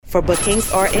For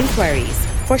bookings or inquiries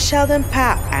for Sheldon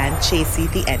Papp and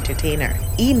Chasey the Entertainer,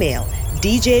 email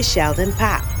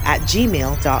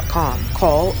djsheldonpapp@gmail.com.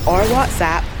 Call or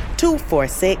WhatsApp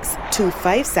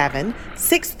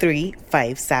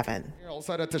 246-257-6357.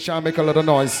 Outside of Tashawn, make a little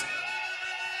noise.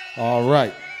 All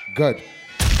right, good.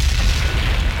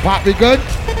 Pop, we good?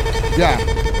 Yeah.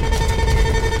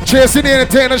 Chasey the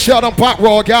Entertainer, Sheldon Papp,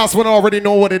 Raw Gas, one already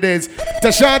know what it is.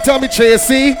 Tashawn, tell me,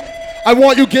 Chasey, I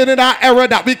want you get in that era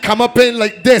that we come up in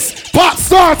like this. Pop,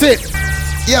 start it!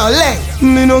 Yo, lay.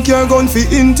 Me no care gun fi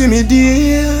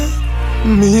intimidate.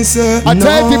 Me say I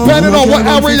tell you, depending on what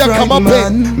area you come up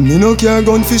in. Me no care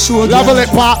gun fi show. Level it,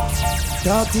 Pop.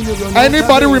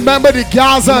 Anybody remember the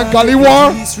Gaza and Gully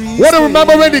war? What do you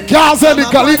remember when the Gaza and the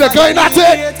Gully they're going at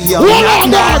it? What on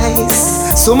that?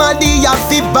 Somebody ya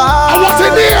fi bad. I want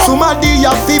it there. Somebody ya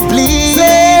fi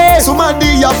bleed.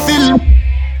 Somebody ya fi.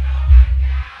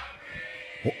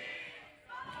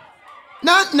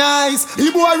 Not nice.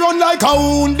 The boy run like a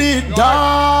wounded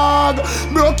dog.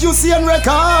 Broke you see and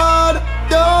record.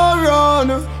 Don't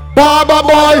run. Baba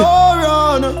boy. Don't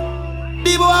run.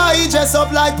 The boy dress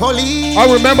up like police. I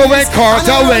remember when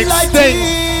Cartel went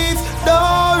Sting.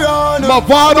 Don't run.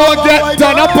 Mavado get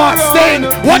done up on Sting.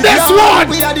 What this one?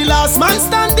 We are the last man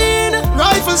standing.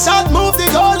 Rifle shot move the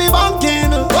goalie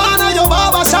banking. One of your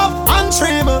barber shop and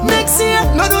trim. Next year,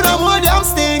 no do no more damn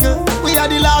Sting. We are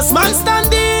the last man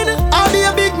standing. I'll be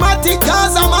a big matic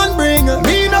Gaza man bring.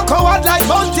 Me no coward like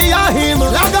Bunty and him.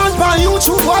 Log on pan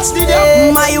YouTube, watch the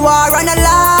day. My war on a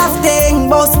laughing.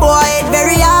 Boss boy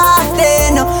very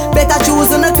often. Better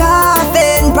choose on a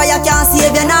coffin. Prayer can't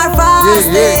save you nor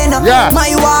fasting.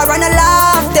 My war on a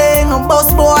laughing. Boss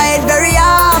boy very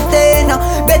often.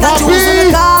 Better choose on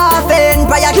a coffin.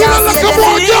 Prayer can't save you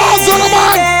nor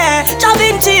fasting. Da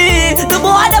Vinci, the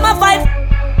boy them a fight.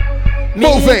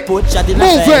 Move it.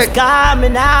 Move it.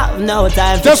 Coming out, no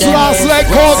time for just last leg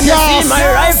called gas. See my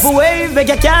rifle wave, make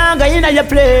you can't go in your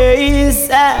place.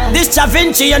 This Da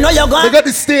Vinci, you know you're gone. They got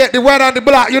the state, the red and the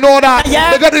black, you know that. Yeah.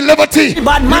 They got the liberty.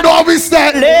 But you know we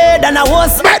stand. Laid and I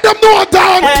was. Make them know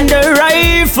down. And the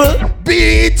rifle.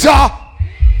 Beater.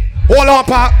 Hold on,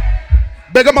 Pop.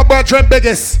 Big up my brethren,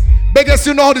 biggest. Biggest,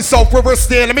 you know the South River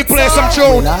stay. Let me play some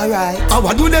tune. Alright. I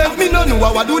wa do them, me no know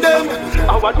I wa do them.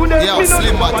 Yeah,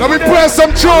 slim man. Let me play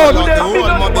some tune.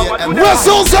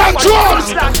 Whistles and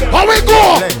drums. How we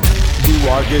go? The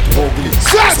war get ugly.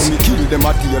 Set. So me kill them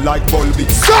a day like Bulby.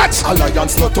 Set.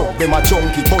 Alliance not up, them a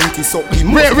chunky bunty so the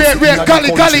Wait,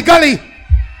 Gully.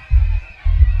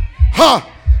 Huh.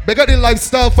 Big up the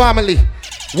lifestyle family.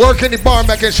 Work in the bar,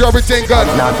 making sure everything good.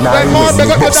 Then more, big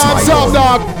up the dance off,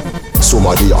 dog.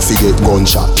 Somebody a fi get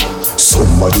gunshot.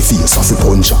 Somebody face a fi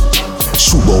punch.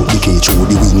 Shoot out the cage through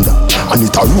the window, and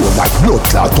it a roll like blood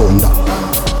clot thunder.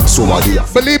 Somebody a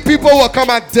believe people will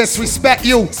come and disrespect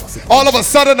you. All of a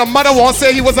sudden, the mother won't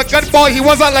say he was a good boy. He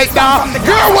wasn't like that.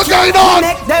 Girl, what's going on?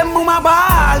 Make them boom a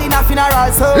ball in a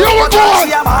funeral. So you were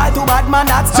going.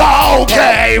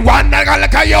 Okay, one nigga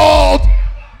like a youth.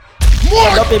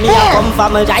 Up in me, I come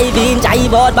from a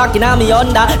jive out back in a me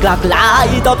under. Clock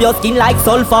light up your skin like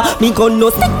sulfur. Me gun no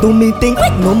stick to me think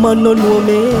quick. No man no know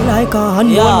me like a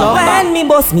hand. When me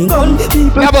boss me gun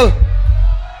people. Level.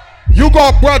 You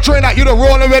got brethren that you done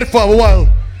rolling with for a while.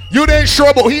 You didn't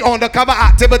sure but he undercover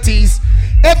activities.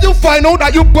 If you find out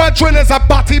that you brethren is a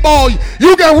batty boy,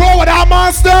 you can roll with our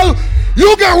man still.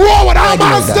 You can roll with our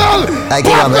man still. I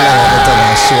give him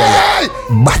a show you.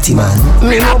 Batty man.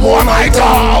 Me not more my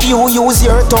tongue. You use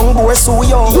your tongue, boy, so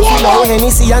you know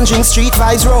Hennessy and drink street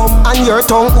vibes rum. And your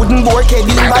tongue wouldn't bore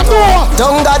Kevin back.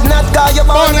 Tongue God not got you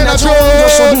born in a drum.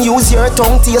 You shouldn't use your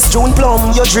tongue, taste June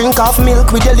plum. You drink off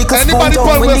milk with your liquor spoon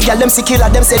tongue. When the girl them see killer,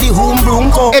 them say the home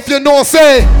broom come. If you know,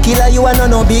 say killer, you are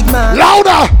no big man.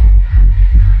 Louder.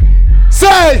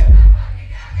 Say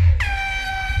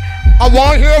I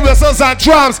want to hear whistles and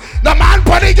drums. The man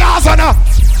put the gas on her.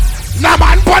 The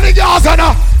man put the gas on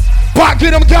her. But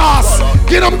get him gas.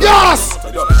 Get him gas.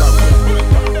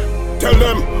 tell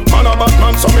them, man a bad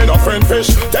man, so me no friend fish.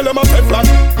 Tell them I take flat,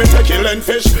 me take ill and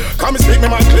fish. Come speak me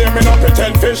man clear, me no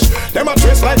pretend fish. Them a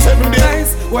trace like 7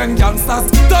 days. When gangsters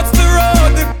touch the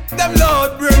road, them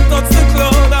load bring touch the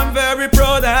cloud. I'm very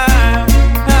proud.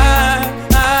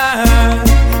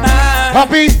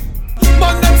 Happy?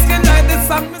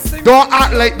 Don't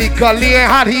act like the Ghanaian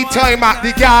had he time at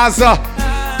the Gaza.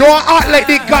 Don't act like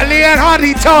the Ghanaian had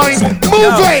he time.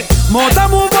 Move it. Motor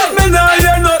move up, me nah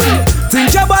hear nothing.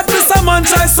 Think about this, a man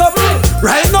try something.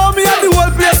 Right now me have the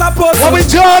whole place a put. What we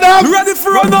turn up? Ready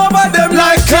for run over them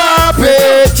like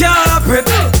carpet. Carpet.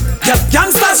 Get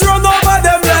gangsters run over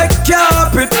them like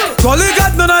carpet. Gully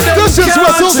got none of them. This is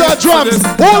whistles and drums.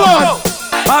 Hold on.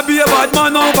 I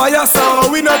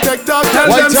we not take that. Tell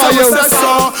Why them tell you? some say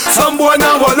so. Some boy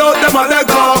now roll out them a let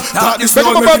go. That is Make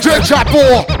no up about Drake Chapo.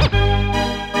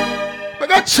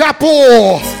 Make up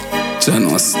Chapo.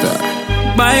 General Star.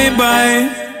 Bye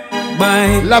bye.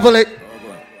 Bye. Level it.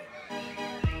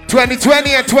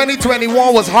 2020 and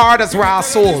 2021 was hard as raw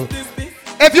soul.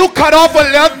 If you cut off a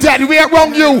little dead weight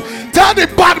wrong you, tell the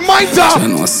bad minder.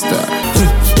 General Star.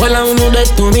 Well, I know that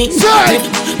to me. Say.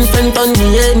 Friend on the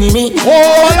enemy.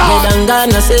 Hold on. Me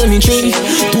gonna say me tree.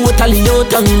 Totally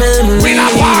out of memory. We not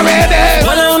worried.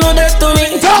 Well, I know that to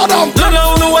me. Tell them.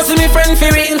 No, what's me friend for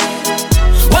real.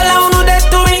 Well, I know that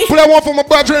to me. Play one for my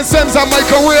brother and Sims and my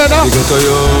career now. You get a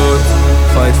youth.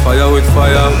 Fight fire with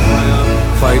fire.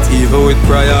 Fight evil with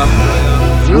prayer.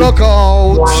 Look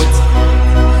out.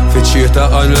 For traitor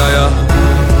and liar.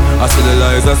 I see the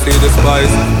lies, I see the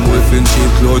spies. Wolf in cheap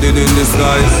clothing in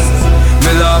disguise. Me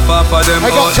laugh off of them.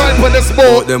 I got time for this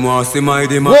boat. Them want see my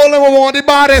demand. Rolling with one of the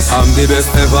baddest. I'm the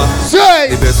best ever. Say.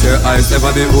 The best your eyes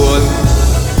ever behold.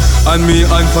 And me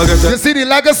unforgettable. You see the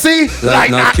legacy?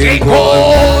 Like Nat Nat King King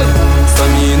Cole. So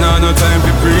me nah no time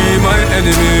to pray my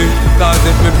enemy. Cause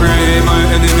if me pray my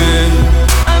enemy,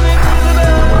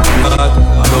 God,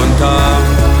 I don't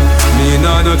talk. Me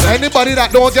nah no time. Anybody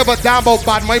that don't give a damn about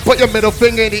bad mind, put your middle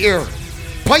finger in the ear.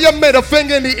 Put your middle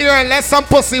finger in the ear and let some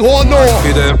pussy hole know.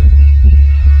 For them.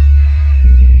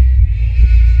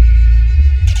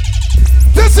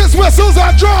 This is whistles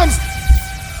and drums.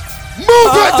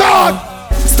 Move it down.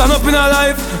 Stand up in our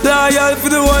life, loyal for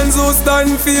the ones who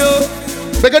stand for you.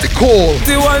 They got the cool.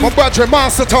 The one My brother,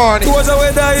 Master Tony. who was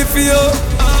away die for you.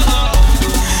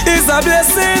 It's a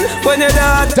blessing when you're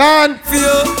dead Dan, for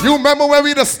you. you remember when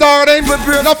we just started?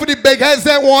 Enough of the big heads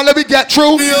that won't let me get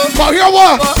through. But here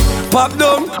what? Pop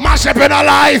down. Mash up in our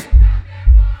life.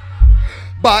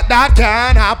 But that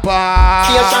can't happen.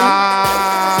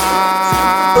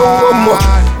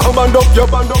 Come and up your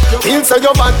band up. Feel say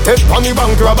your bad take on the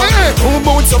bank grabber. Two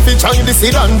boots of each and the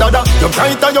seed and dada. You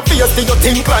bright on your face till you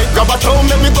think like grabber. Don't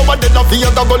let me go a dead of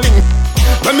your go link.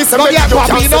 When me say Not me yet, you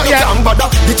Bobby, can't not say you yet. can't bother.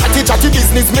 The chatty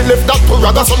business me left that to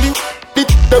rather. So me it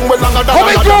them well longer than Come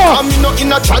and go. me no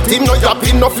in a chatting, no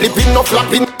yapping, no flipping, no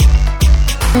flapping.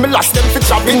 Me last them for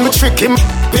chopping, me trick him.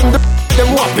 Ping them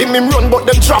whopping, him run but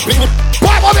them trapping.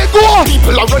 Why want me go?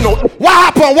 People are run out. What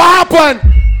happened? What happened?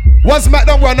 What's met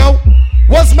them run out?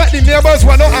 What's met the neighbors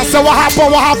run out and say what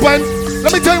happened? What happened? Let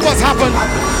me tell you what's happened.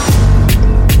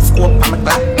 Scope on my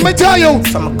clock. Let me tell you.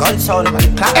 From a gun sound on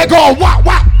the clock. Hey, go. What?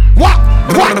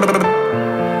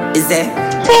 Is there?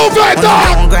 Move it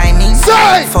down. Grimy.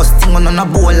 Say. First thing on a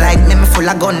bowl like me full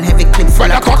of gun, heavy clip full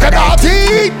When of the crocodile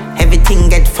teeth. Everything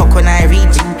get fuck when I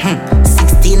reach.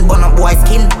 16 bun a boy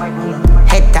skin.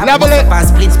 Head tap. Level it.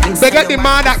 Split. They got the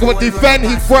man that will defend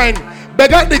his friend. They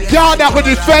got the girl that will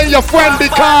defend your friend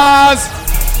because.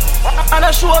 And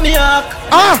I show me up.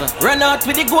 Run out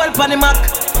with the goal pan the Mac.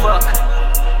 Fuck.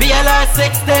 BLR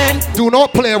 610. Do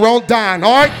not play around, Dan.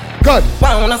 All right. Good.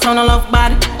 Wanna sound a love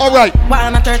bad. All right.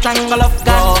 Wanna church angle of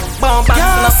God. Bomb back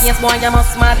in the face, boy, you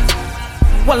must mad.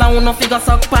 Well, I wanna figure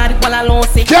suck party. Well, I don't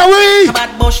see. Kerry!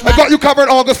 Bad bush. I got you covered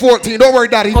August 14. Don't worry,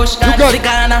 Daddy. Push You good?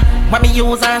 Ghana. When me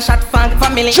use and shot fang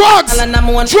family. Drugs!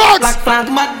 Drugs!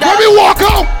 Let Let me walk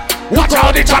out. Watch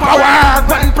how the chopper work.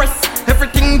 One press.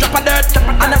 Everything drop a dirt.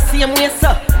 And I see him way,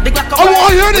 sir. I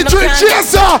want to hear the drink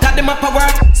chaser. Got them up a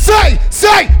work.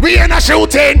 Say, we in a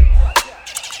shooting.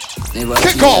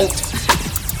 Kick out.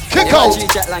 Kick out.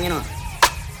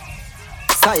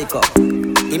 Psycho.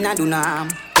 Him not do no harm.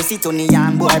 Pussy to the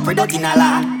yam boy product in a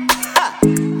land.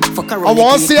 I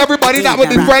want to see everybody that will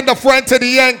defriend a friend to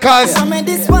the end, cause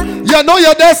this one. you know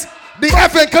you're this. The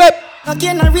effing clip.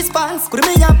 Again a response, could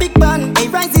be a big band. A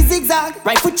rise is zigzag,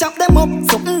 right foot chop them up.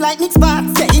 Something like Nick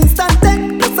Sparks. Say instant tech,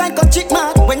 looks like a chick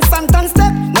mark. When Santan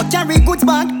step, not carry goods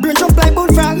back. Brain jump like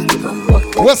bullfrog.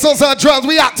 Whistles and drums,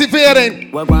 we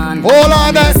activating. Hold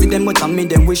on there. See them but me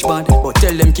them wish bad. But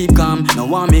tell them keep calm. No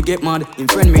want me get mad. Him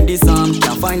friend me this arm.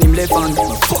 Can't find him left hand.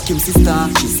 Fuck him sister.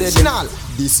 She said them.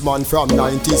 This man from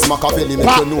 90s, Machiavelli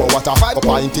make you know what a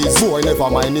pint is. Boy, never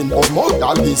mind him of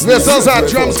modal business. Whistles and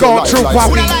drums going through,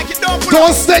 Papi.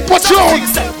 Don't stick with you.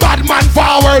 Bad man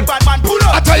forward. Bad man pull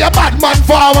up. I tell you, bad man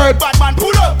forward. Bad man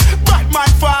pull up. Bad man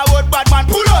forward. Bad man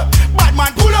pull up. Bad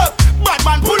man pull up. Bad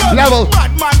man pull up. Level.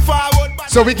 Bad man forward.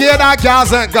 So we get our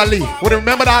Gaza and Gali. We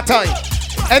remember that time.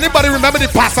 Anybody remember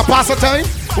the passa time?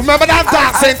 Remember that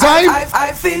dancing time?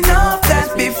 I've seen enough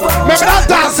dance before. Remember that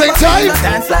dancing time?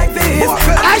 Dance like this.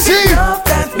 I see.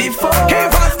 Dance before.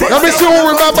 Let me see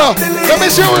who remember. Let me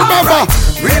see who remember.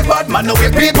 Real bad man, no we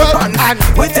people and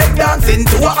we take dancing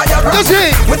to a higher rank.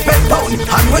 We spend pound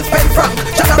and we spend franc.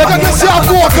 They got yourself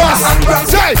focus.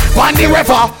 Say, on the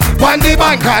river, on the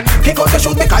bank and kick out the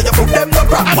shoot because you put them no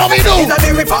crack. And what we do? Inna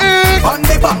the river, on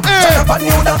the bank. Shut up and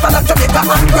you dance and Jamaica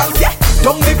and Grand. Yeah,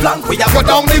 down the flank we a go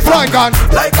down the flank and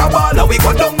like a baller we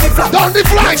go down the flank. Down the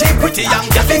flank. Cheap pretty young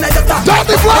girl inna the top. Down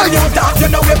the flank. You dance, you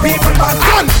know where people pass.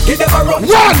 And give them a run.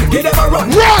 Run. Give them a run.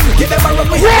 Run. Give them a run.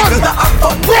 Run. Run.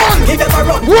 Give them a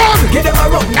run. Run. Give them a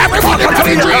run. Everybody to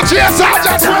the drink. Yes, I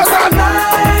just run.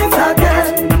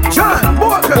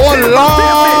 Oh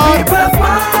Lord.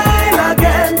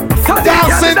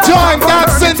 Dancing time.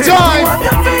 Dancing time.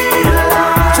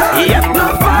 Yep.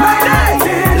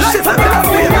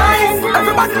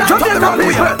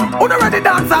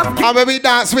 And when we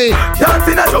dance, we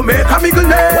dancing at Jamaica, Miguel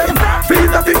name.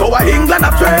 Feels the people of England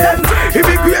of trend.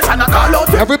 Immigration, I call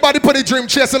out. Everybody put the dream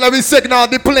chase and let me signal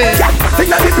the plane.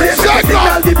 Signal the plane,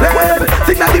 signal the plane.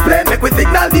 Signal the plane, make we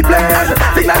signal the plane.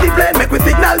 Signal the plane, make we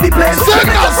signal the plane.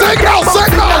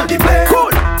 Signal the plane.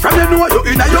 Good. From you know you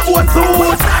in your own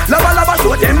suit. Lava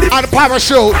show them the and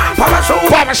parachute.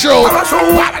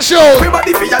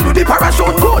 Everybody feel you do the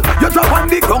parachute. Good. You drop on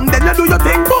the ground, then you do your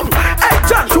thing. Boom. Hey,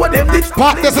 John, show them the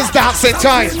Pop, this is dancing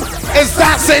time. It's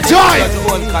dancing time.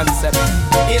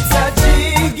 It's a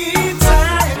jiggy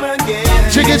time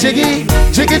again. Jiggy, jiggy,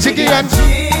 jiggy, jiggy, and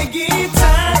jiggy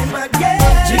time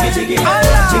again. Jiggy,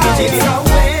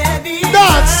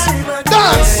 dance,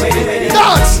 dance,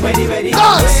 dance,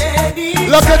 dance.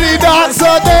 Look at the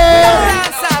dancer there.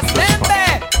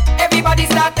 Everybody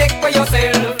start take for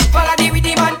yourself. Follow the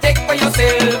rhythm and take for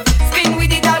yourself. Spin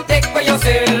with it and take for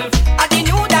yourself. And the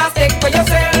new dance take for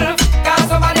yourself. Cause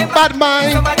some of them bad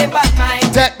mind. Some of them bad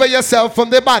mind. Take for yourself from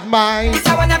the bad mind. This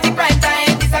a one of the prime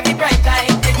time. This a the prime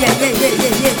time. Yeah.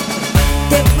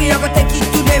 Take we are gonna take it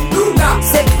to them.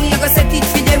 Set we are gonna set it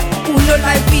for them. Who no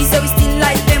like we, so we still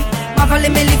like them.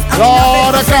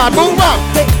 Lord of God, move on.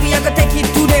 We are gonna take it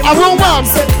to them. Move on.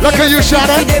 Look at you,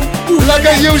 Shana. Look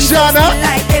at you, Shana.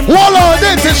 Hold on,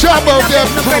 this is Shabba.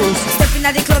 Stepping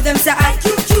at the club, them say I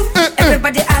choo.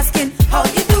 Everybody asking how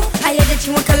you do. I hear that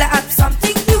you want color up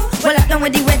something new. Well, I done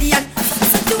with the wedding and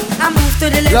I move to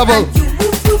the left and you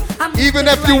move. Even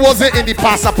if you wasn't in the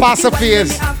passa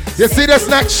phase, you see this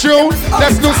next tune?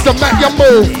 Let's do some make you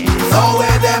move. So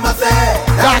where them a say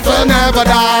that will never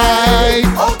die.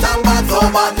 Out and bad, so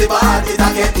bad the body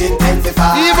that get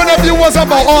intensified. Even if you was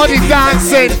about all the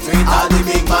dancing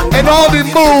and all the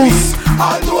moves,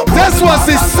 this was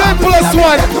the simplest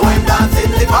one.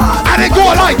 And they go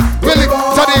like really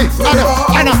to the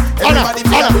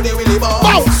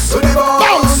bounce,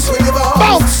 bounce,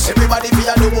 bounce. Everybody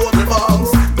feel the whole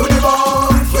bounce. Do the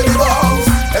bounce, do the bounce.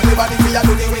 Everybody feel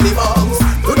do the willy bounce.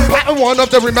 One of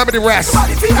them remember the rest.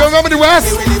 You remember the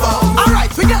rest?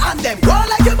 Alright, swing your hand them. Go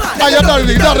like your man. Are you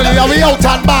dudley, are we out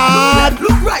and bad?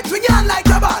 Look right, swing your hand like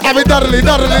your man. Are we dudley,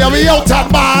 are we out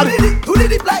and bad? Do the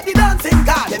dip like the dancing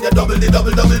god. Then you double the.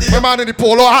 My man in the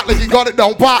polo hat like he got it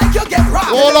down pat. You get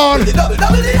rocked. Hold on. Double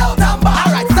the out and bad.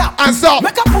 Alright, stop. And stop.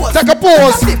 Make a pose. Take a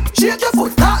pause. Shake your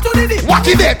foot. Start to the dip. Walk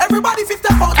it dip. Everybody 50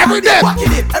 pounds. Every dip. Walk it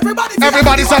dip.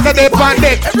 Everybody Saturday pan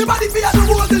dip. Everybody feel the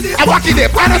whole dip. I walk it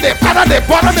dip. Pan a dip. Pan.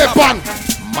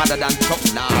 Mother than Chuck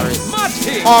Norris.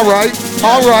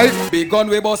 Alright. Big gun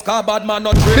we boss car bad man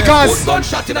not train. Because put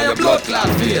gunshot in your blood clot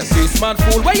face. This man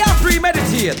fool where you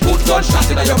premeditate. Put gunshot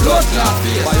in your blood clot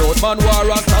face. My old man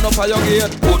war and stand up for your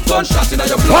gate. Put gunshot in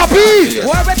your blood clot face.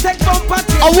 Where we take bump and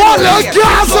take. I want little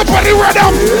gas up on the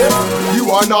rhythm.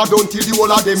 You are not done till the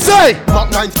whole of them. Say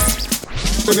Back 9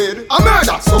 a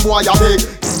murder, some boy a beg.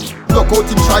 Look out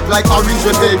him stripe like orange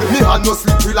red egg. Me hand no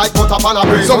slippery like butter pan a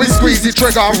bread. So we squeeze the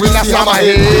trigger and relax on my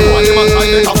head.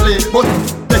 But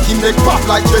make him make pop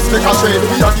like chest make a trade.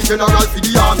 We are the general for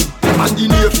the army and the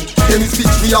navy. Then he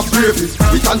speech me of bravery.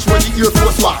 We control the Air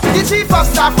Force war. The chief of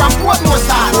staff from Portmore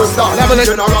Star. Level it.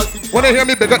 When they hear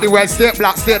me big up the red state,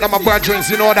 black state, and my brethren,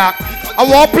 you know that. I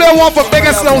want to play one for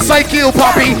biggest slow cycle,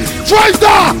 Poppy. Drive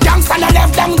down! Youngster on the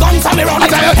left, them guns and me run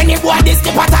it. Any boy this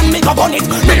the pattern, me go gun it.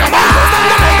 Me no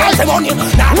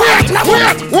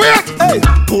Wait! Hey,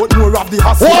 Portmore of the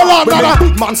hustle. Hold on, brother.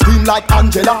 Big man scream like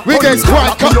Angela. We get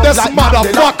crank up this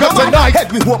motherfucker tonight.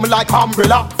 Head we home like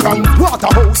umbrella. From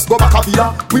Waterhouse, go back a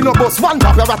villa. We no boss one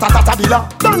drop, we ratata villa.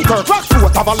 Dunkirk,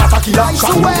 Rockford, have a lot of killer.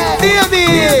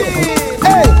 Baby!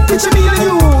 Hey, picture me and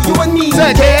you and me.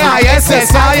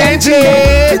 K-I-S-S-I-N-G.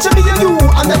 Picture me and you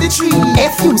under the tree.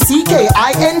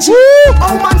 F-U-C-K-I-N-G.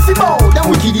 Oh man, Fibo,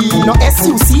 them wickedy. No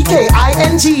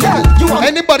S-U-C-K-I-N-G.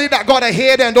 Anybody that got a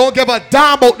head and don't give a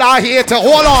damn about that head to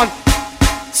hold on.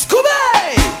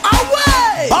 Scooby,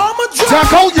 away.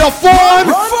 Take out your phone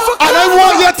and I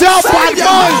want you to tell bad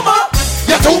man.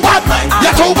 You're too bad, man.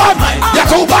 You're too bad, man. You're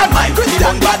too bad, man. You're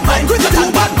too bad, man. You're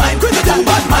too bad, man. You're too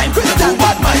bad, man. You're too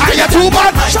bad, man. You're too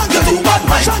bad.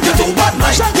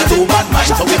 mind,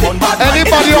 so we burn bad mind.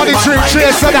 Anybody on the Dream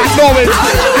Chaser that know it,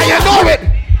 and you know it.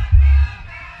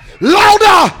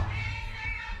 Louder!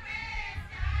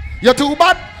 You're too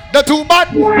bad. They're too bad.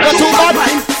 They're too bad.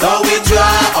 So we draw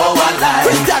our line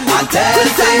and tell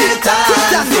Satan,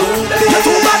 you're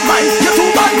too bad mind. You're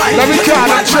too bad mind. Let me call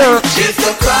the church. It's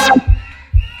the crowd.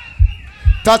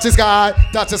 Touch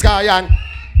this guy, young.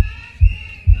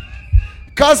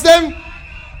 Cause them,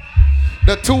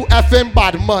 the two effing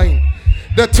bad mind.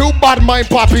 The two bad mind,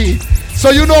 Papi. So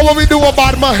you know what we do with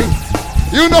bad mind.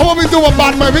 You know what we do with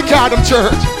bad mind. We call them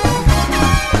church.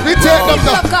 We take them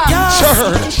to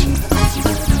church.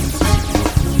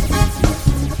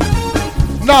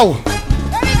 Now.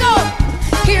 Here we go.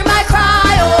 Hear my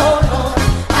cry, oh Lord.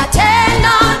 I tell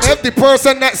not. If the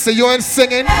person next to you ain't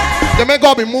singing, they may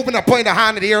go be moving a point of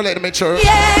hand in the air like them in church.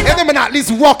 If them at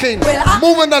least walking,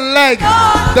 moving the leg,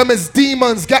 them is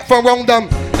demons get from around them.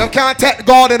 Them can't take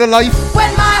God in the life.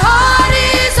 When my heart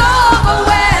is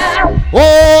overwhelmed.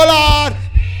 Oh Lord.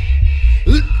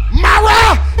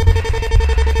 Mara!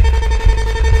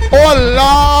 Oh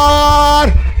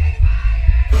Lord!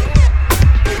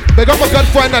 Big up a good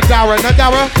friend of Dara, not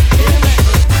Dara?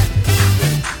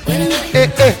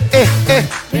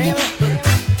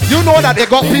 You know that they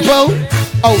got people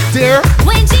out there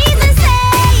When Jesus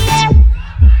says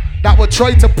that will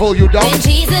try to pull you down. when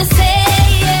Jesus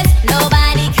says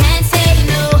nobody can say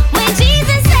no. When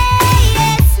Jesus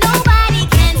says nobody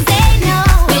can say no.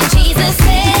 When Jesus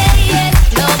says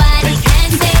nobody can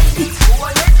say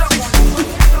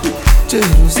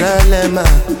Jerusalem,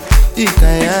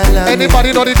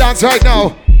 anybody know the dance right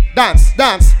now? Dance,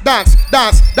 dance, dance,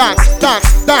 dance, dance,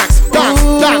 dance, dance, dance,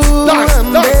 dance, dance,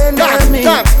 dance,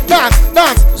 dance, dance,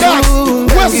 dance,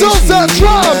 dance. Whistles and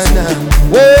drums.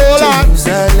 Hold on.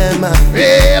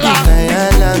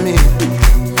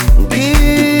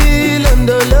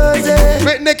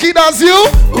 Wait, Nikki, that's you?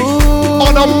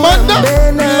 On a Monday?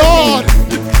 Lord.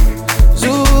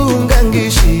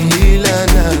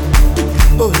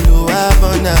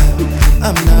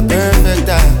 I'm not perfect,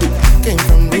 I came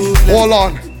from ruthless. Hold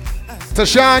on.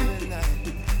 Tashan,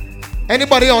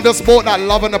 anybody on this boat that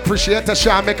love and appreciate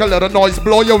Tashan, make a little noise,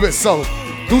 blow your whistle.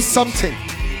 Do something.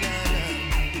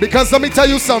 Because let me tell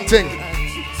you something.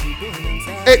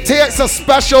 It takes a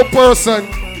special person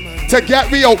to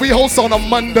get me out. We host on a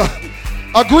Monday.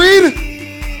 Agreed?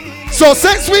 So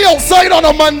since we outside on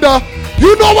a Monday,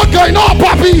 you know what going on,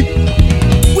 Papi?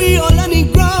 We all on the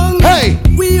ground. Hey.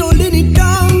 We all in it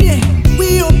down, yeah.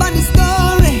 We open the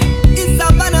story. It's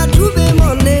a banner to the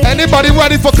money. Anybody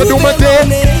ready for Kaduma Day?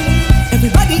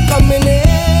 Everybody coming in.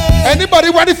 Anybody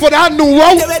ready for that new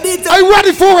road? Are you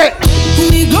ready for it?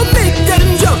 We gon' make them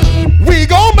jump. We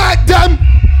gon' make them.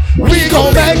 We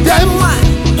gon' make them.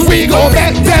 We gon'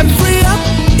 make them. Free up.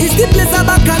 It's the place of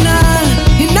Bacchanal.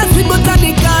 In that sweet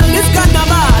botanical, this carnival.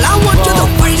 I want you to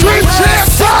find your way.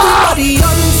 Everybody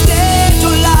on stage,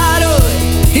 oh Lord.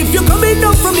 If you're coming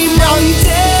down from the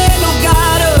mountain, oh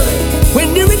God.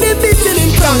 When you're in the beating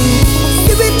in tongue,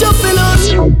 give it jumping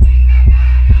on.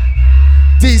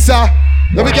 Tisa,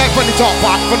 let me get from the top,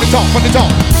 Pat. From the top, from the top.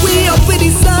 We up with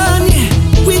the sun, yeah.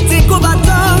 We take over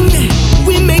town, yeah.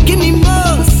 We making the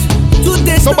most.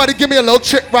 Somebody give me a little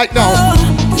check right now.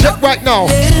 Check right now.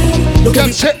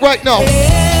 Get check right now.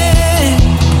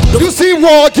 You see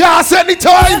raw gas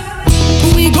anytime?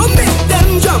 We gon' make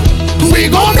them jump. We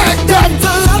gon' make them.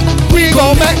 We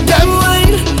gon' make them.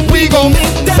 We gon'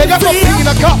 make them. They got the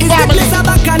Pina Cup family.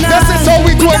 This is how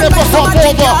we doing it for come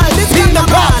over. Pina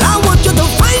Cup. I want you to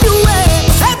find a way.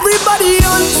 Everybody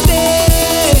on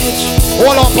stage.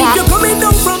 Hold on, If you're coming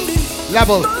down from the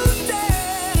level.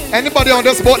 Anybody on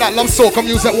this boat that loves soca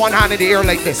music, one hand in the air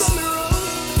like this.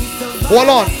 Hold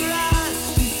on.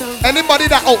 Anybody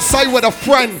that outside with a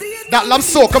friend that loves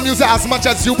soca music as much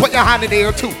as you, put your hand in the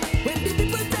air too.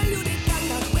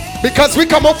 Because we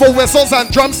come up for whistles and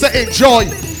drums to enjoy.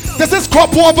 This is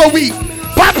Crop Over Week.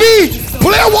 Papi,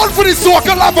 play one for the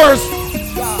soca lovers.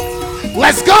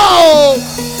 Let's go.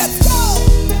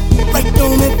 right now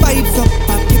my vibes up,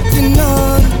 I'm getting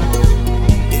on.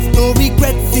 There's no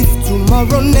regrets if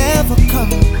tomorrow never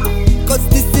come. Cause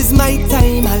this is my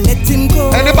time, I let him go.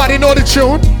 Anybody know the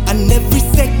tune? And every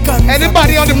second.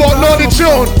 Anybody on the boat know the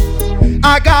tune?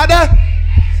 I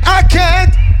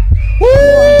can't. Woo!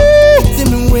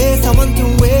 I want to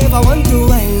wave, I want to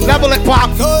wave. Level it, Pop.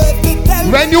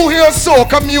 When you hear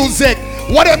soca music,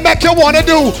 what it make you wanna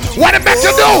do? What it make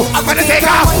you do? I'm gonna take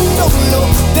off.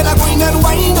 Then I go in and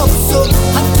wind up so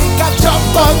I think I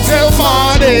jump until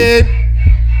morning.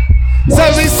 So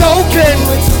we soaking.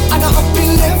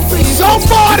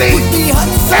 Somebody,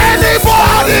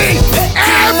 anybody,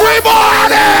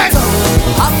 everybody.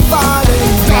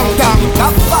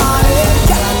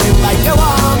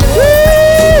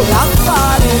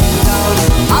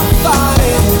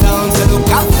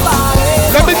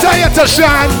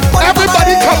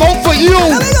 Everybody come out for you.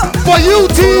 For you,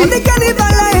 T.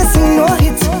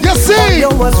 You see? You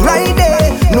was right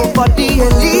there. Nobody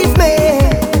leave me.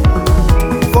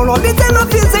 For all the time I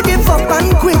feel to give up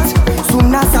and quit.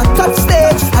 Soon as I touch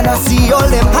stage and I see all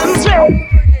them hands.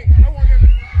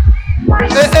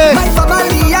 My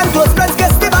family and close friends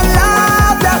get still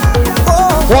alive.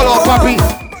 Hold on, papi.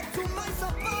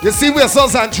 You see we're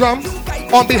sons and drums?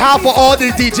 On behalf of all the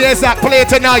DJs that play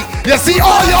tonight, you see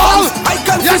all y'all?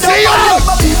 You see y'all?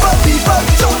 My people,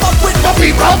 jump up with my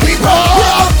people. Get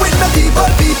up with my people.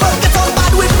 Get all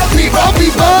bad with my people.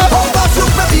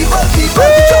 Overflow my people.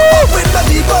 Jump up with my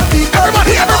people.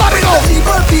 Everybody go.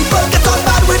 People, get all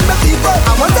bad with my people.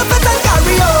 I want to fit and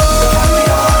carry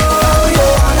on.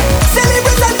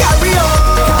 Celebrate and carry on.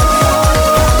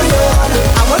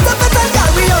 I want to fit and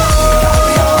carry on.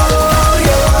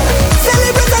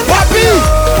 Celebrate and carry on.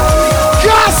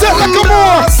 Like a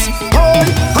more.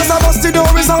 As I bust the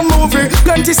door is a movie.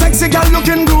 Plenty sexy girl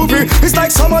looking groovy. It's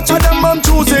like so much of them I'm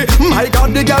choosy. My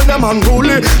God, the girl them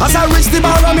unruly. As I reach the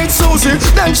bar I meet Susie.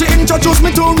 Then she introduced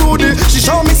me to Rudy. She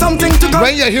showed me something to go.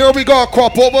 When you hear we go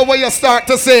crop over where you start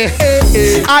to say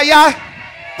Aya.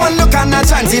 One look and a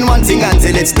chanting one thing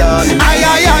until it's done.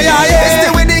 Stay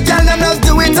with the girl, them just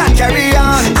do it and carry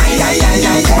on.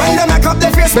 When they make up their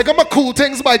face, make up my cool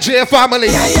things by J Family.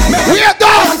 We are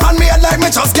done. On me like me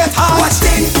just get hard. Watch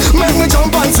thing, make me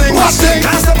jump and sing. Watch thing,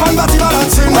 can't step on body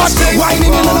balancing. Watch thing,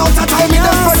 whining in and out of time. Me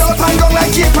them spread out and go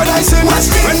like keep producing. Watch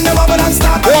thing, when the bubble and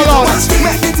start. Hold on,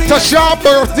 Tasha's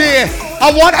birthday. I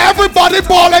want everybody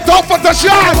balling up for Tasha.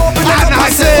 And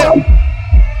I say,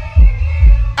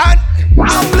 and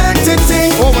I'm plenty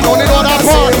thing. Oh, we don't need all that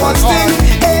part.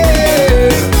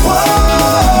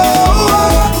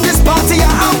 This party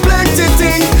I'm plenty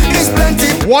thing. It's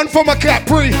plenty. One for my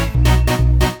Capri.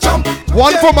 Jump.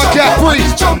 One for my Capri.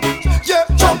 Jump. Yeah,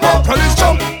 jump up. Police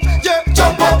jump. Yeah,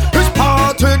 jump up. It's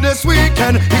party this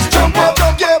weekend. It's jump up.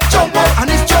 Yeah, jump up. And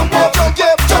it's jump up.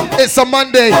 Yeah, jump up. It's a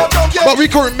Monday, but we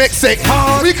can remix it.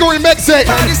 We can remix it.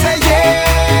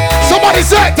 Somebody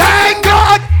say, thank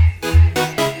God.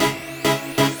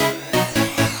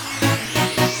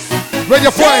 Where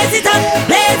you from? Blaze it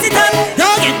up,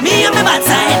 don't get me on my bad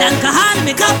side. Alcohol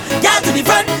me cup, y'all to be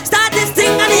front. Start this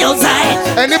thing on the outside.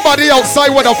 Anybody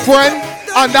outside with a friend,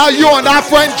 and now you and that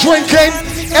friend drinking?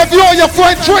 If you and your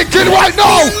friend drinking right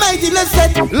now,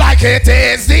 like it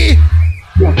is the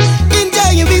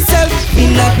enjoy yourself. 1,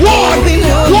 2,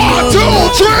 3.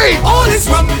 All is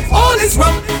rum, all is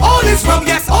rum, all is rum.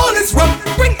 Yes, all is rum.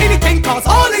 Bring anything, cause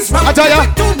all is rum. I tell ya,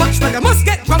 too much, but I must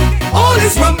get rum. All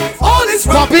is rum, all is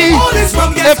rum. Papi, all is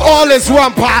rum. Yes, if all is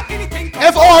rum, Pop,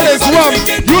 if all is rum,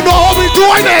 you know how we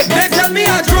doing it. They tell me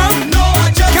I drum, no, I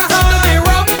just can't handle me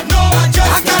rum, no, I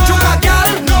just I can't choke a gal,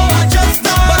 no, I just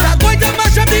not. But I'm going to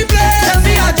mash up the place. Tell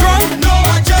me I drum, no,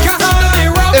 I just can't handle me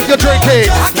rum. If you're drinking,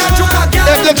 I can't choke a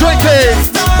gal, if you're drinking,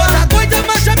 but I'm going to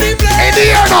mash up the place. In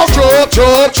the air now, drop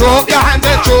your hand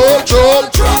and drop your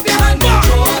hand,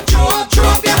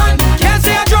 drop your hand. Can't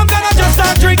say I drunk and I just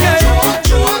start drinking.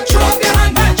 Drop your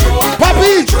hand,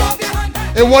 Papi,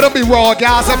 it wouldn't be wrong,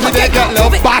 guys, if we didn't get little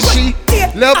bashy,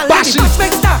 little bashy.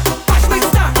 Action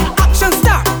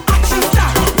star,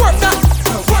 work that.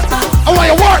 I want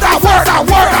you work that.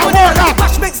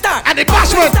 Bashment star, and the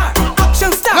bashment.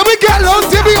 Action star. Let me get little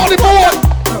Timmy on the board.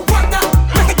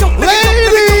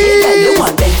 Ladies! You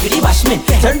want bend for the bashment.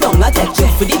 Turn down, I take you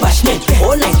for the bashment.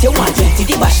 All night you want to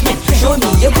the bashment. Show me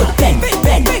your good bend. Walk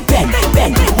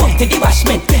to the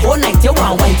bashment. All night you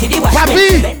want wine to the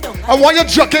bashment. Papi, I want you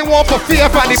jucking one for fear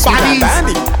for the bodies.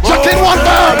 Jucking one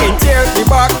bird. Tear the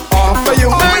bark off for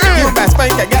you. You best find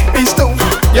can get peace too.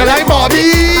 You like Bobby?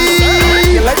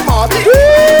 You like Bobby?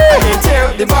 I can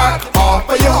tear the bark off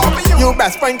for you. You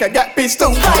best friend can get peace too.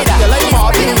 You like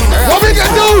Bobby? What we can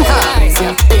do?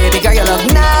 Baby girl, you look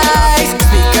nice.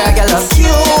 Sweet girl, you look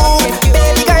cute.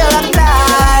 Baby girl, you look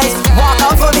nice. Walk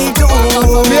out for me too.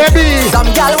 Baby, some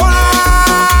girl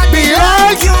want be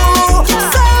like you.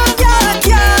 Some girl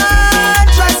can't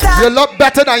trust that. You look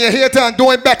better than your hater and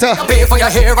doing better. You pay for your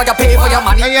hair and you pay for your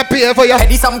money. And you pay for your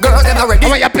heady. Some girls them already.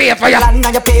 And you pay for your land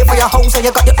and you pay for your house and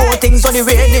you got your own things on the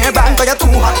way near brand. But you're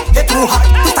too hot, you're too hot.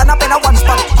 To stand up in a one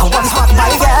spot, my girl,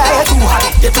 you're too hot,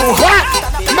 you're too hot. What?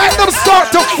 Make them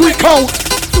start to freak out.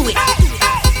 Do it.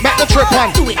 Make the trip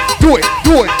on. Do it.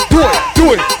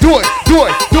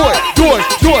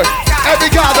 Every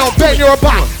guy now bend your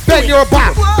back, and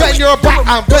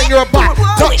bend your back.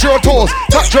 Touch your toes,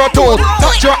 touch your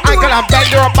ankle and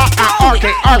bend your back and arc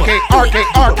it.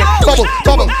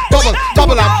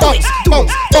 Bubble and bounce. Put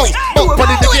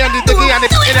the diggy and the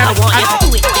I want you to do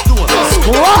it. Just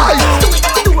Christ!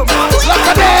 Look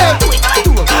at them!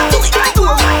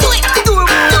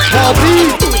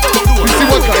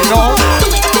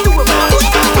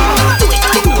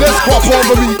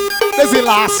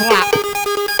 last lap.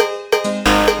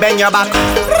 Bend your back.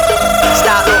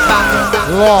 Start look back.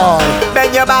 Lord.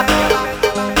 Bend your back.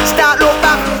 Start look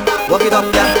back. Walk it up,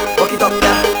 yeah. Walk it up,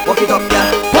 yeah. Walk it up,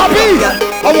 yeah. Poppy,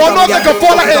 I want to make a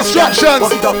follow instructions.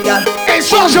 Walk it up, yeah.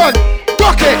 Instruction.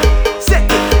 Rock it. Set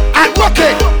it. And rock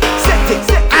it. Set it.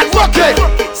 And rock it.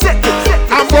 Set it.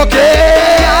 And rock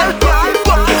it.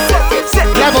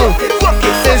 Level.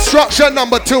 Instruction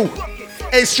number 2.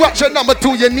 Instruction number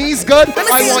 2, your knees good.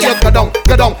 I want you go down,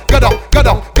 go down, go down, go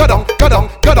down, go down, go down,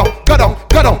 go down, go down,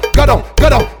 go down, go down, go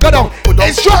down, go down.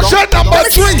 Instruction number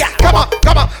 3. Come on,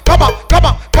 come on, come on, come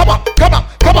on, come on, come on,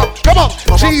 come on, come on.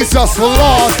 Jesus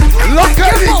Lord, look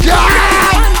at the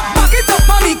guy. Back it up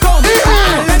on the come.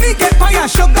 Let me get by your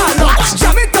sugar now.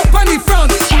 Jam it up on the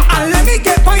front. And let me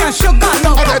get by your sugar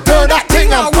now. And I turn that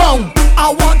thing around. I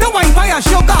want the wine by your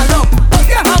sugar now. Put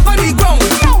your hand on the ground.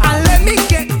 And let me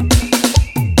get.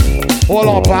 Hold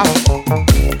on, pal.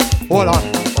 Hold on.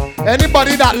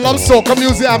 Anybody that loves soca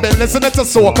music and been listening to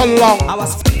soca long.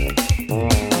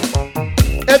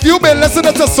 If you've been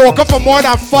listening to soca for more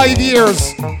than 5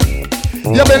 years,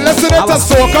 you've been listening to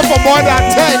soca for more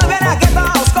than 10.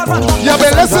 You've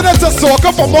been listening to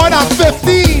soca for more than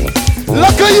 15.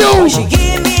 Look at you. She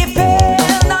give me pain,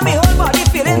 now me whole body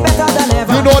feeling better than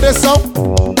ever. You know this song?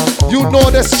 You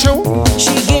know this tune?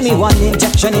 She gave me one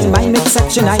injection in my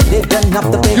midsection. I didn't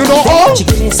have to pay. You know all? She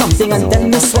gave me something and then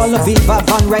me swallow Viva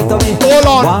Van right away. Hold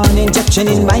on. One injection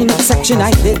in my midsection.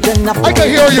 I didn't have to pay. I can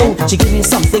hear you. She gave me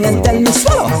something and then me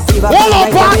swallow Viva Van Hold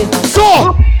on, right away. Pat.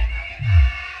 So.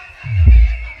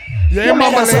 Yeah,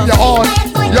 mama, you're on.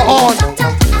 You're on.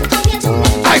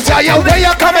 I tell you where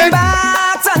you're coming.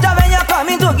 Back, Santa, when you're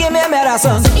coming to give me a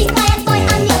medicine.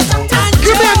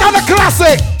 Give me another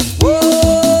classic.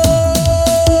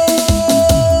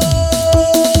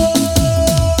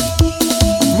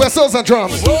 Whistles and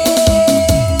drums.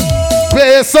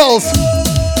 Whistles.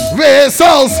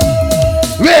 Whistles.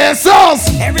 Whistles.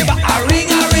 Everybody, a ring,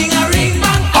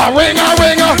 man. A ring,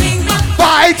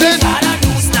 fighting.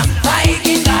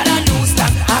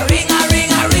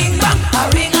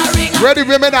 Ready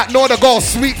women that know the girl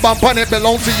sweet bump and it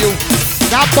belongs to you.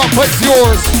 That bumper is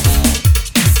yours.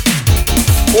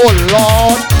 Oh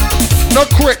Lord. No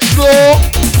quick slow.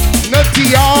 No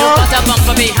DR. You got a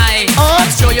bumper behind.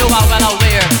 I'm sure you are well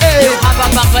aware. Hey. You have a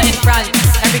bumper in front.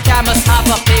 Every car must have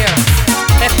a pair.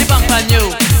 If the bumper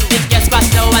new, it gets past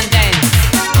now and then.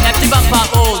 If the bumper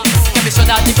old, can be sure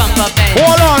that the bumper bend.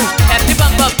 Hold on. If the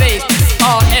bumper big,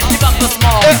 or if the bumper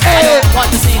small, I don't want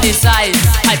to see the size.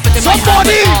 I put in my hand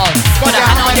with all. Put a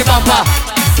hand on the bumper.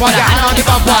 Put a hand on the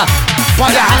bumper.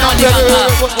 Put a hand on the bumper.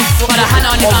 Put a hand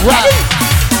on the bumper.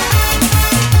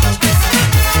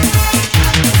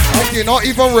 I did not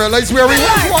even realize where we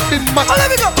were. What the man? Oh, let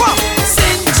me go. Come.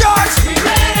 St. George. We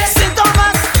ready. St.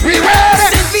 Thomas. We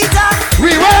ready. St. Peter.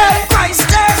 We ready. Christ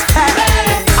Church.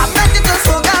 I'm ready to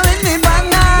soca with me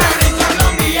banana.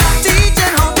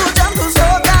 Teaching how to jump to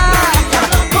soca.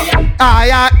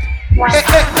 Aye. Let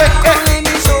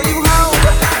me show you how.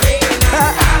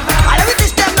 Let me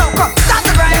teach them now. Come. Start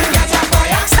the grind.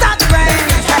 Start the grind.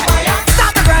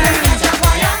 Start the grind.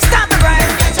 Start the grind.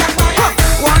 Come.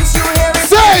 Once you hear it.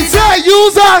 Say,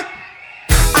 user.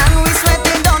 And we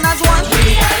sweating down as one.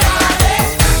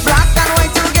 Black and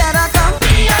white together come.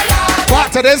 Back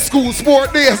to this school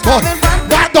sport days, but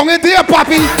back down in there,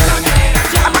 Poppy.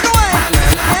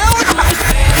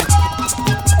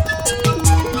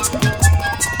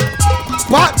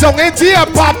 Back down in there,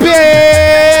 Poppy.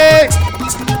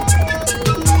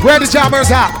 Where the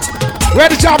jammers at? Where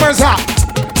the jammers at?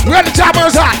 Where the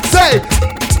jammers at? Say.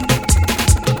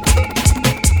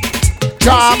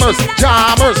 Jammers,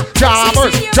 jammers,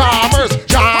 jammers, jammers,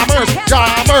 jammers,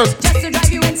 jammers. Just to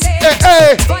drive you insane. Hey,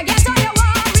 hey. Forget all your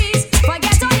worries,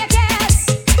 forget all your cares.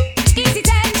 Easy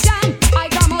tension, I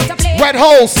come out to play. Red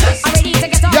holes, I'm ready to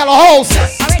get on. yellow holes,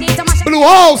 I'm ready to mash up. blue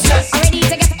holes, I'm ready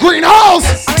to get on. green holes,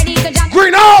 I'm ready to jump.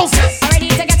 green holes. I'm ready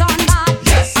to get on bad.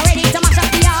 I'm ready to mash up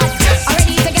the yard. I'm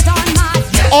ready to get on mad.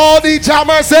 All the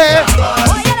jammers say.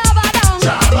 Boy, you love her down.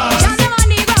 Jam them on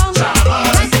the ground.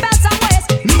 Like the bells and waist.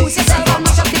 Lose yourself and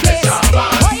mash up the place.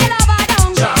 Boy, you love her down.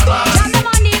 Jam them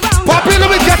on the ground. Poppy, let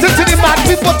me get into the mad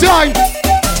people time.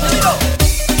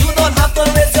 You don't have to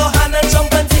raise your hand and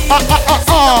jump and tease.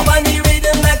 On the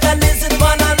rhythm like a lizard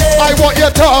on a leg. I want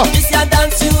you to. This your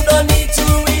dance, you don't need to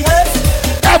rehearse.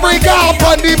 Every girl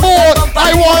on the board,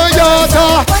 I want you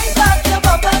to. Wind back your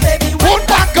bumper, baby. Put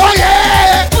back, oh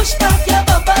yeah. Push back your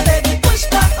bumper, baby. Push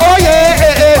back. Oh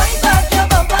yeah. Wind back your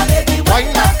bumper, baby.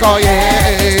 Wind back, oh yeah.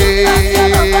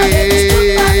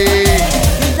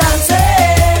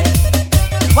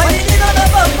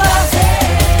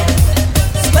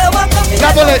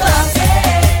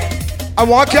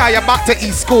 want to carry you back to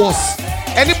East Coast.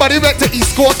 Anybody went to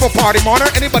East Coast for party,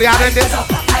 Monner? Anybody had them days?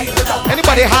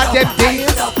 Anybody had them days?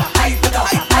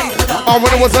 Or when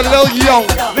it was a little young?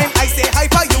 When I say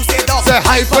hyper, you say dog. Say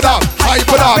hyper dog,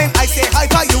 hyper dog. When I say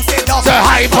hyper, you say dog. Say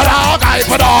hyper dog,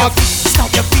 hyper dog.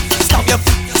 Stomp your feet, stomp your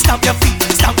feet, stomp your feet,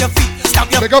 stomp your feet,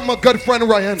 stomp your feet. Pick up my good friend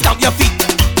Ryan. Stomp your feet.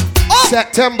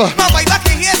 September.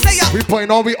 We playing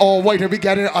all we all white and we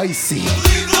getting icy.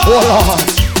 Hold on.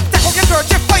 Take off your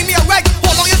kerchief, find me a rag.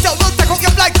 Hold on yourself, take off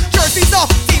your flag. Jerseys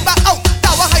off, feet back out.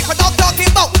 Now a hyper dog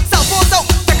talking about. Cell phones out,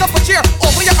 take up a chair.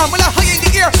 Over your umbrella, high in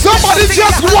the air. Somebody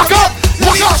just walk up,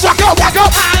 walk up, walk up, walk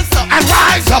up. And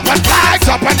rise up and flags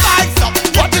up and flags up.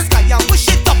 What this guy, push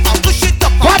it up, push it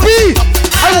up. Papi,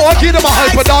 I want to give them a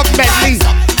hyper dog medley.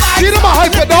 Give them a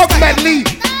hyper dog medley.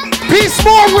 Peace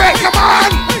more, Rick, come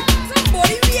on.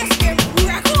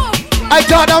 I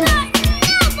taught them.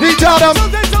 He taught them.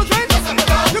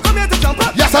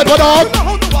 Yes, I put on.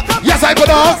 Yes, I put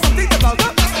on.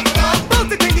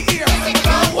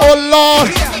 Oh, Lord.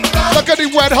 Look at the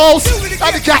Red House.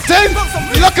 And the captain.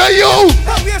 Look at you.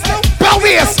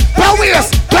 Pelvius. Pelvius.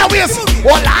 Pelvius.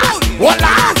 Hola.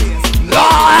 Hola.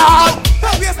 Lord.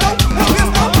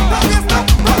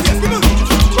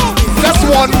 Just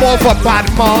one more for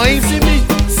bad mind. See me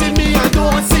and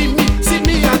don't see me. See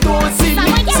me and don't see me.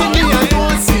 See me and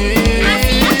don't see me.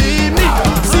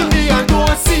 See me and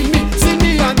don't see me. See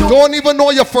me and don't even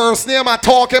know your first name. I'm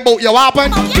talking about your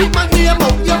weapon. Keep my name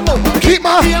out your mouth. Keep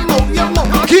my name out your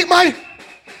mouth. Keep my.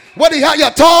 What the hell you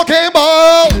talking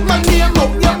about? Keep my name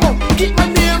out your mouth. Keep my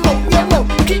name out your mouth.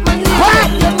 Keep my name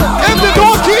out your mouth. If you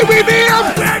don't keep me name.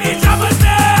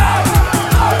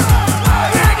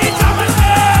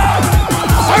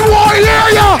 I want to hear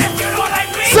you.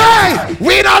 Say,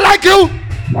 we don't like you.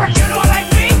 You don't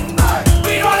like me,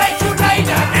 we don't like you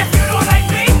neither. If you don't like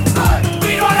me,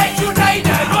 we don't like you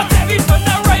neither. Not every son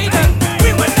of Raiden,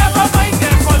 we will never mind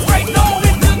them. Cause right now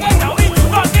we're together, we do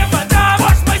not give a damn.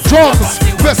 Watch my drums,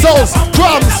 whistles,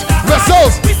 drums,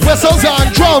 whistles, whistles and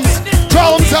drums,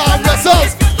 drums and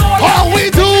whistles. How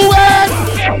we doing?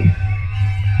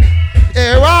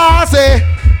 Erase,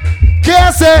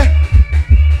 Kese,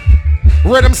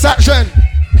 rhythm section.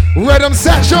 Rhythm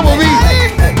section will be.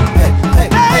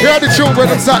 Hear the tune,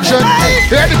 rhythm section.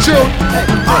 Hear the tune.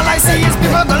 All I see is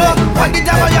people go look. When the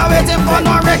devil you're waiting for,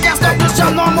 no wreck, can't stop this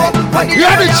show no more.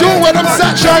 Hear the tune, rhythm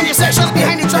section. The sections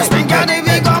behind the church, bring God, we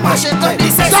gon' mash it up.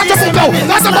 Start the move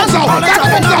now. Start the move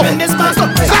now. Start the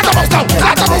move now. Start the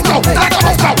move now. Start the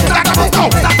move now. Start the move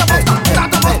now.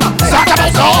 Start the move now. Start the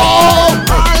move now. All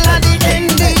of the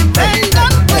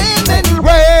independent women.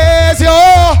 Raise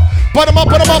your. Put them up,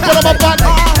 put them up, put them up, put them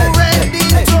up. Ready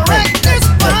to wreck this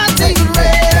party,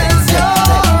 raise your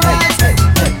right.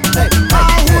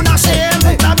 Who not shame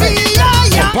to be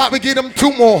a Pop, we give them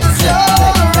two more.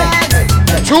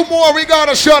 Two more, we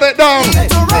gotta shut it down.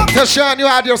 Tashan, you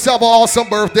had yourself an awesome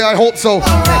birthday, I hope so.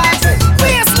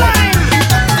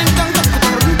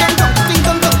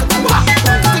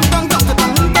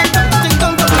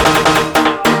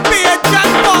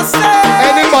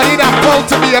 Anybody that proud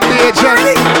to be a major?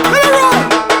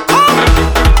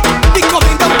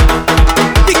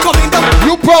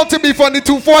 You proud to be from the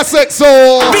 246, so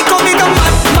we coming down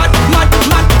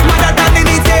madder than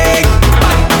anything.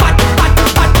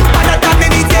 Madder than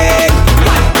anything.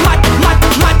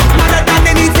 Madder than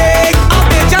anything. Our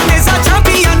Belgium is a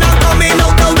champion, I'm coming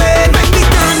out the win. When we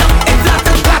turn up, it's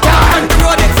flatten. The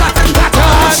road it's flatten.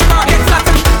 Sure it's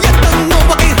flatten. You don't know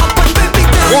what can happen when we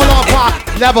turn up. Hold on, Pop.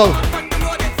 Level.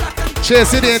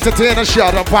 Chasing the Entertainer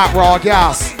Shut up, Pop Raw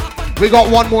Gas. We got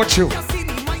one more tune.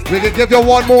 We can give you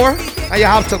one more. And you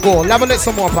have to go. Level it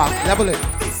some more, Pop. Level it.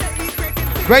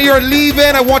 When you're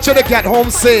leaving, I want you to get home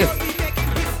safe.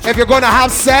 If you're going to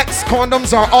have sex,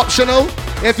 condoms are optional.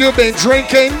 If you've been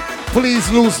drinking, please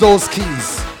lose those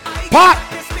keys. Pop,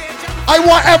 I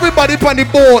want everybody on the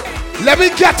boat. Let me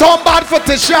get on board for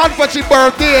Tashan for your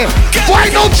birthday.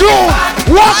 Final tune.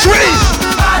 Watch me.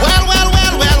 Well.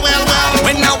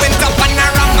 When I went up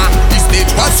Panorama, the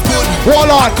stage was good.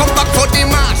 Hold on. Come back for the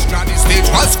march, now the stage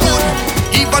was good.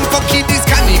 Even for Kiddies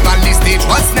Carnival, the stage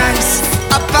was nice.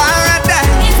 A paradise.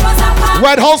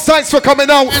 Red House, thanks for coming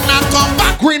out.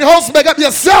 Green House, make up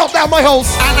yourself at my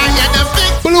house. And I hear the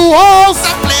big Blue House.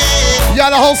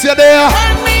 Yellow House, you're there.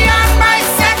 Turn me on my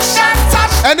section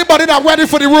touch. Anybody not ready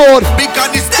for the road?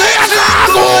 Because the stage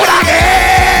not good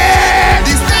again.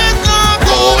 The stage not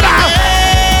good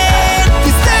again.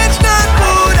 The stage not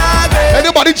good again.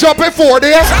 Anybody jumping for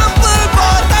there?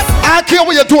 I don't care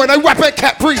what you're doing. I rap it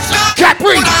Capri.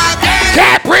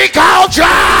 Capri culture.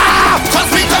 Cause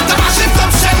we come to mash it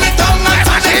up, shell it down, and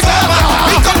turn it over.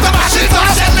 We come to mash it up,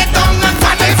 shell it down, and turn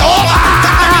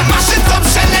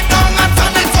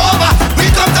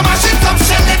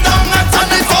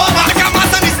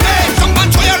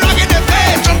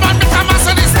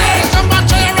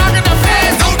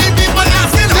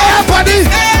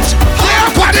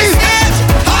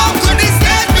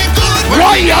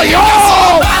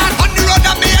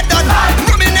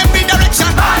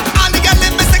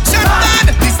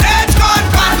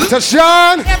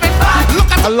Tashan,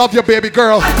 I love you, baby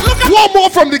girl. One more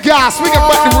from the gas. We can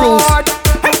back the rules.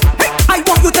 I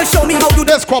want you to show me how you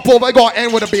Let's crop over. I got to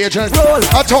end with a Bajan.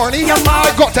 Attorney,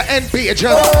 I got to end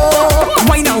Bajan.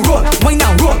 Why now roll? Why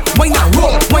now roll? Why now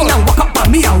roll? Why now walk up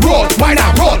on me and roll? Why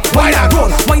now roll? Why now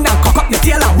roll? Why now cock up your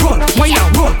tail and roll? Why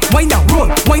now roll? Why now roll?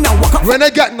 Why now walk up? When I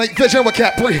got night vision, we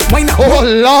can't breathe. Why now? Oh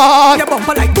Lord! Your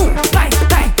bumper like boom, bang,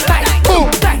 bang, bang, boom,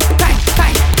 bang, bang,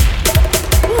 bang.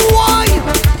 Why?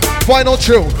 Final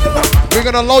tune. We're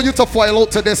gonna allow you to file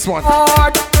out to this one.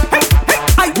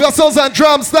 Whistles and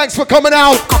drums, thanks for coming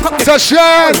out.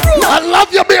 Tashan, I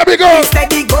love you, baby girl.